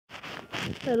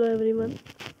Hello everyone,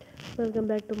 welcome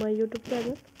back to my YouTube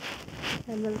channel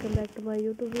and welcome back to my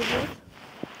YouTube videos.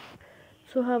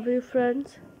 So how are you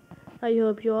friends? I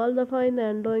hope you all are fine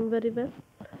and doing very well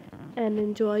and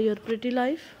enjoy your pretty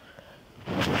life.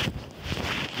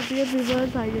 So dear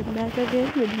viewers, I am back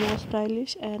again with more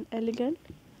stylish and elegant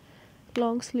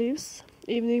long sleeves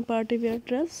evening party wear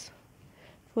dress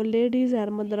for ladies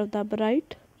and mother of the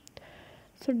bride.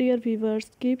 So dear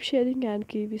viewers, keep sharing and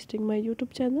keep visiting my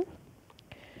YouTube channel.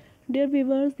 Dear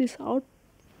viewers, this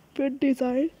outfit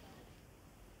design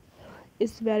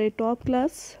is very top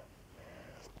class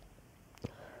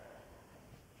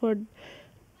for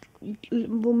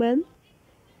women.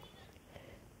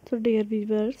 So dear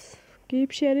viewers,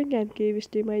 keep sharing and keep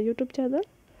visiting my YouTube channel.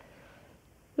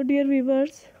 So dear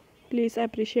viewers, please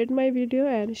appreciate my video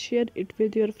and share it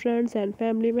with your friends and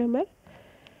family members.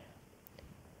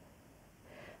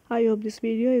 I hope this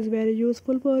video is very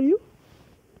useful for you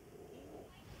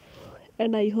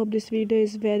and I hope this video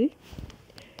is very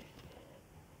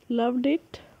loved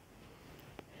it.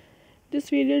 This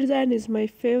video design is my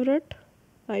favorite.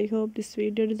 I hope this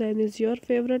video design is your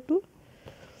favorite too.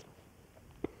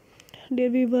 Dear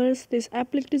viewers, this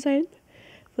applique design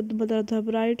for the mother of the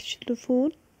bride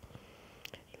chiffon,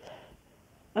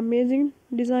 amazing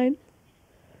design.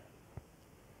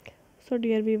 So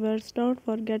dear viewers, don't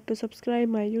forget to subscribe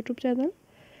my YouTube channel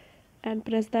and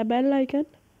press the bell icon.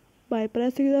 By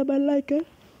pressing the bell icon,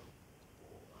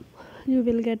 you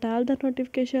will get all the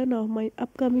notification of my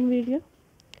upcoming video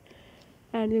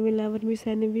and you will never miss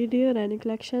any video or any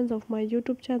collections of my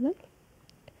YouTube channel.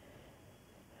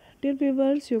 Dear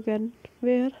viewers, you can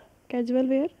wear casual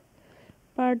wear,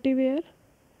 party wear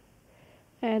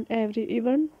and every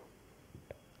event.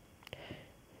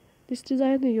 This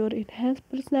design your enhanced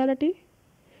personality.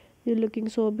 You're looking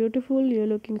so beautiful, you're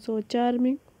looking so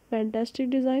charming, fantastic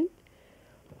design.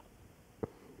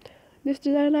 This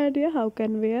design idea how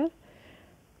can wear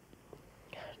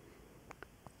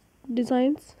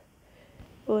designs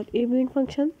for evening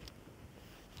function